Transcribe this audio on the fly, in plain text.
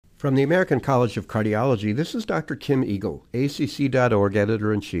From the American College of Cardiology, this is Dr. Kim Eagle, ACC.org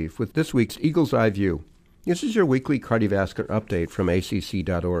Editor-in-Chief, with this week's Eagle's Eye View. This is your weekly cardiovascular update from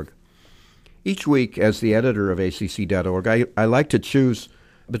ACC.org. Each week, as the editor of ACC.org, I like to choose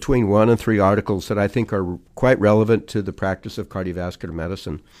between 1 and 3 articles that I think are quite relevant to the practice of cardiovascular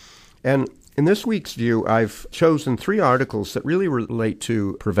medicine. And in this week's view, I've chosen 3 articles that really relate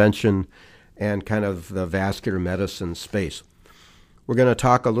to prevention and kind of the vascular medicine space. We're going to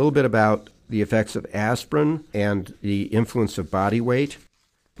talk a little bit about the effects of aspirin and the influence of body weight.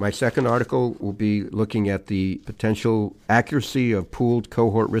 My second article will be looking at the potential accuracy of pooled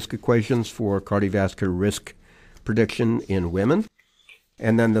cohort risk equations for cardiovascular risk prediction in women.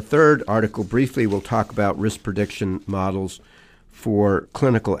 And then the third article briefly will talk about risk prediction models for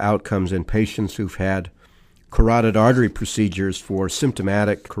clinical outcomes in patients who've had carotid artery procedures for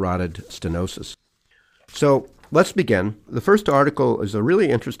symptomatic carotid stenosis. So let's begin. The first article is a really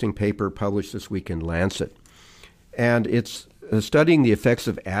interesting paper published this week in Lancet, and it's studying the effects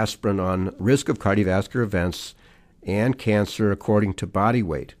of aspirin on risk of cardiovascular events and cancer according to body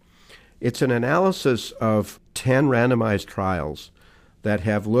weight. It's an analysis of 10 randomized trials that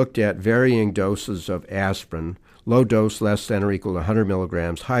have looked at varying doses of aspirin, low dose less than or equal to 100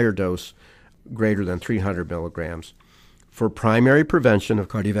 milligrams, higher dose greater than 300 milligrams, for primary prevention of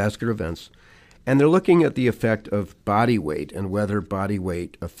cardiovascular events. And they're looking at the effect of body weight and whether body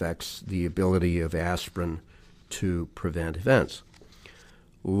weight affects the ability of aspirin to prevent events.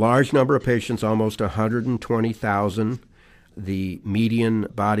 Large number of patients, almost 120,000. The median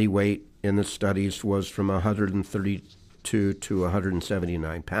body weight in the studies was from 132 to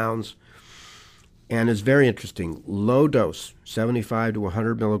 179 pounds. And it's very interesting. Low dose, 75 to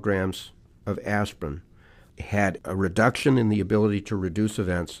 100 milligrams of aspirin, had a reduction in the ability to reduce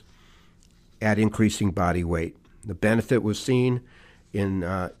events at increasing body weight. The benefit was seen in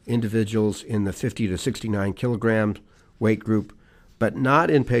individuals in the 50 to 69 kilogram weight group, but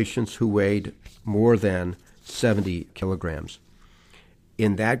not in patients who weighed more than 70 kilograms.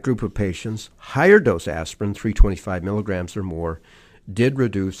 In that group of patients, higher dose aspirin, 325 milligrams or more, did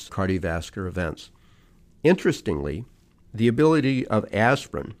reduce cardiovascular events. Interestingly, the ability of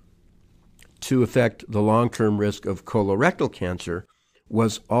aspirin to affect the long-term risk of colorectal cancer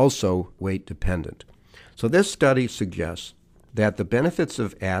was also weight-dependent. So this study suggests that the benefits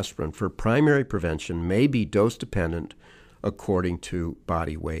of aspirin for primary prevention may be dose-dependent according to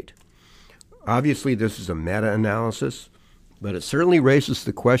body weight. Obviously, this is a meta-analysis, but it certainly raises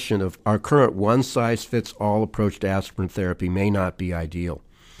the question of our current one-size-fits-all approach to aspirin therapy may not be ideal.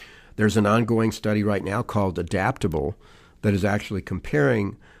 There's an ongoing study right now called Adaptable that is actually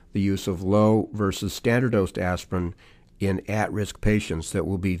comparing the use of low versus standard-dosed aspirin in at-risk patients that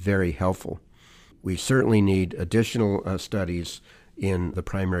will be very helpful. We certainly need additional studies in the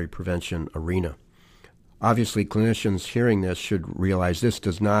primary prevention arena. Obviously, clinicians hearing this should realize this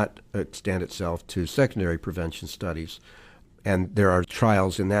does not extend itself to secondary prevention studies, and there are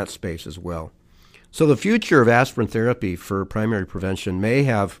trials in that space as well. So the future of aspirin therapy for primary prevention may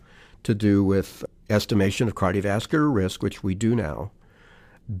have to do with estimation of cardiovascular risk, which we do now,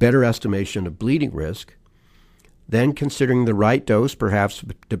 better estimation of bleeding risk, then considering the right dose, perhaps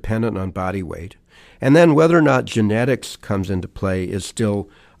dependent on body weight, and then whether or not genetics comes into play is still,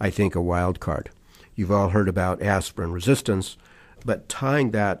 I think, a wild card. You've all heard about aspirin resistance, but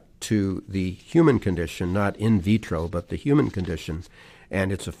tying that to the human condition, not in vitro, but the human condition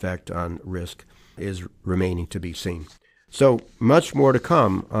and its effect on risk is remaining to be seen. So much more to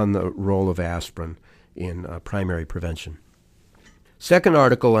come on the role of aspirin in primary prevention. Second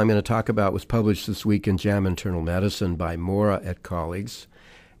article I'm going to talk about was published this week in JAMA Internal Medicine by Mora et colleagues,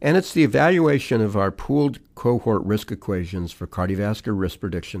 and it's the evaluation of our pooled cohort risk equations for cardiovascular risk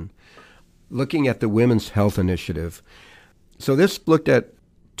prediction, looking at the Women's Health Initiative. So this looked at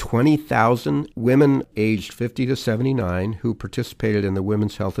 20,000 women aged 50 to 79 who participated in the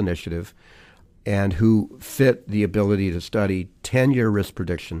Women's Health Initiative and who fit the ability to study 10-year risk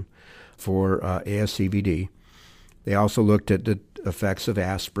prediction for ASCVD. They also looked at the effects of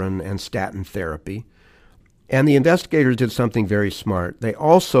aspirin and statin therapy. And the investigators did something very smart. They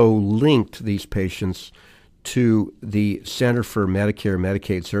also linked these patients to the Center for Medicare and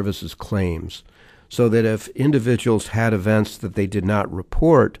Medicaid Services claims so that if individuals had events that they did not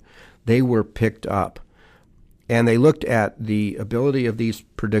report, they were picked up. And they looked at the ability of these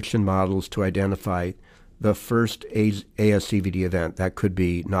prediction models to identify the first ASCVD event. That could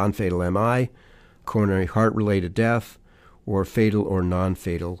be non-fatal MI, coronary heart-related death, or fatal or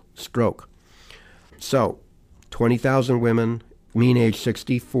non-fatal stroke. So 20,000 women, mean age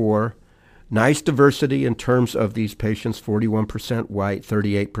 64. Nice diversity in terms of these patients, 41% white,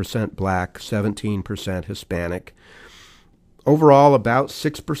 38% black, 17% Hispanic. Overall, about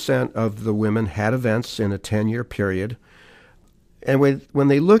 6% of the women had events in a 10-year period. And when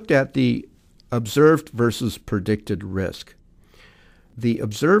they looked at the observed versus predicted risk, the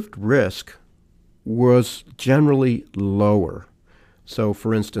observed risk was generally lower. So,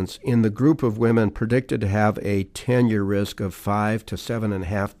 for instance, in the group of women predicted to have a 10-year risk of 5 to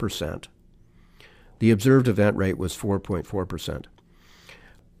 7.5%, the observed event rate was 4.4%.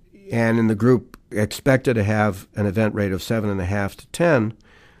 And in the group expected to have an event rate of 7.5 to 10,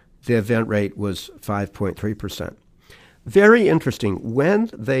 the event rate was 5.3%. Very interesting. When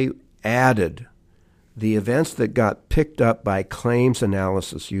they added the events that got picked up by claims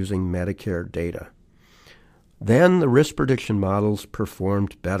analysis using Medicare data, then the risk prediction models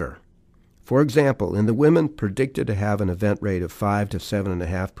performed better. For example, in the women predicted to have an event rate of 5 to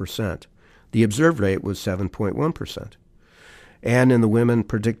 7.5%, the observed rate was 7.1%. And in the women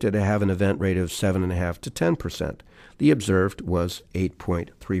predicted to have an event rate of 7.5 to 10%, the observed was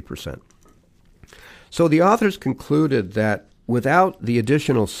 8.3%. So the authors concluded that without the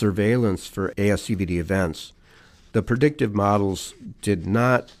additional surveillance for ASCVD events, the predictive models did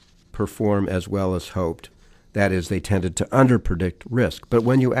not perform as well as hoped. That is, they tended to underpredict risk. But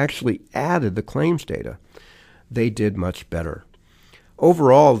when you actually added the claims data, they did much better.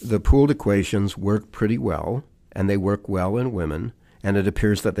 Overall, the pooled equations work pretty well, and they work well in women, and it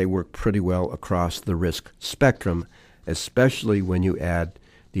appears that they work pretty well across the risk spectrum, especially when you add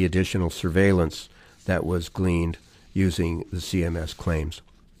the additional surveillance that was gleaned using the CMS claims.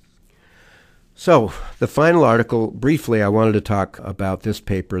 So, the final article, briefly, I wanted to talk about this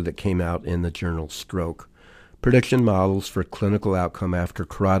paper that came out in the journal Stroke, Prediction Models for Clinical Outcome After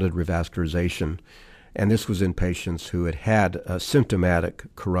Carotid Revascularization, and this was in patients who had had a symptomatic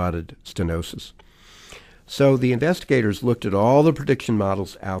carotid stenosis. So the investigators looked at all the prediction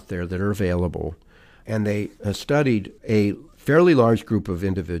models out there that are available, and they studied a fairly large group of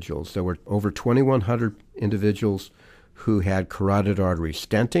individuals. There were over 2,100 individuals who had carotid artery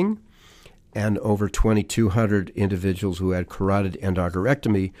stenting, and over 2,200 individuals who had carotid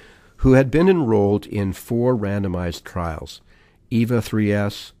endarterectomy who had been enrolled in 4 randomized trials,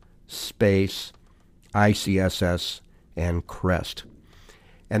 EVA-3S, SPACE, ICSS, and CREST.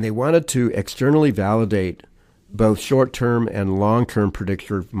 And they wanted to externally validate both short-term and long-term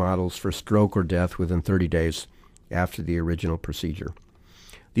predictive models for stroke or death within 30 days after the original procedure.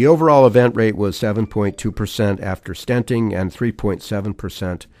 The overall event rate was 7.2% after stenting and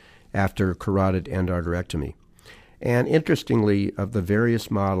 3.7% after carotid endarterectomy. And interestingly, of the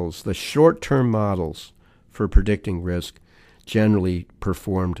various models, the short-term models for predicting risk generally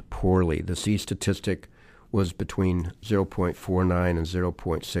performed poorly. The Z-statistic was between 0.49 and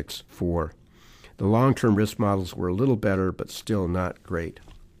 0.64. The long-term risk models were a little better, but still not great.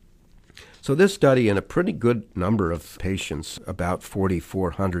 So this study, in a pretty good number of patients, about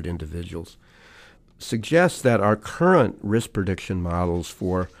 4,400 individuals, suggests that our current risk prediction models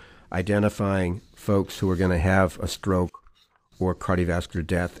for identifying folks who are going to have a stroke or cardiovascular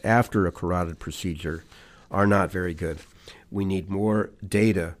death after a carotid procedure are not very good. We need more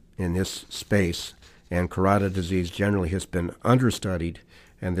data in this space, and carotid disease generally has been understudied,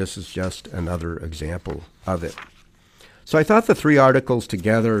 and this is just another example of it. So I thought the 3 articles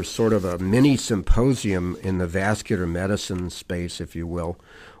together, sort of a mini symposium in the vascular medicine space, if you will,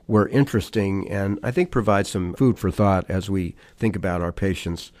 were interesting and I think provide some food for thought as we think about our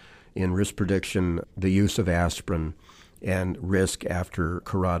patients in risk prediction, the use of aspirin, and risk after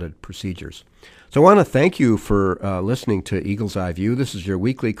carotid procedures. So I want to thank you for listening to Eagle's Eye View. This is your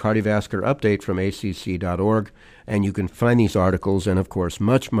weekly cardiovascular update from acc.org, and you can find these articles and, of course,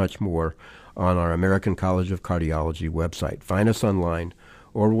 much, much more on our American College of Cardiology website. Find us online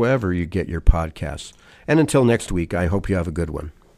or wherever you get your podcasts. And until next week, I hope you have a good one.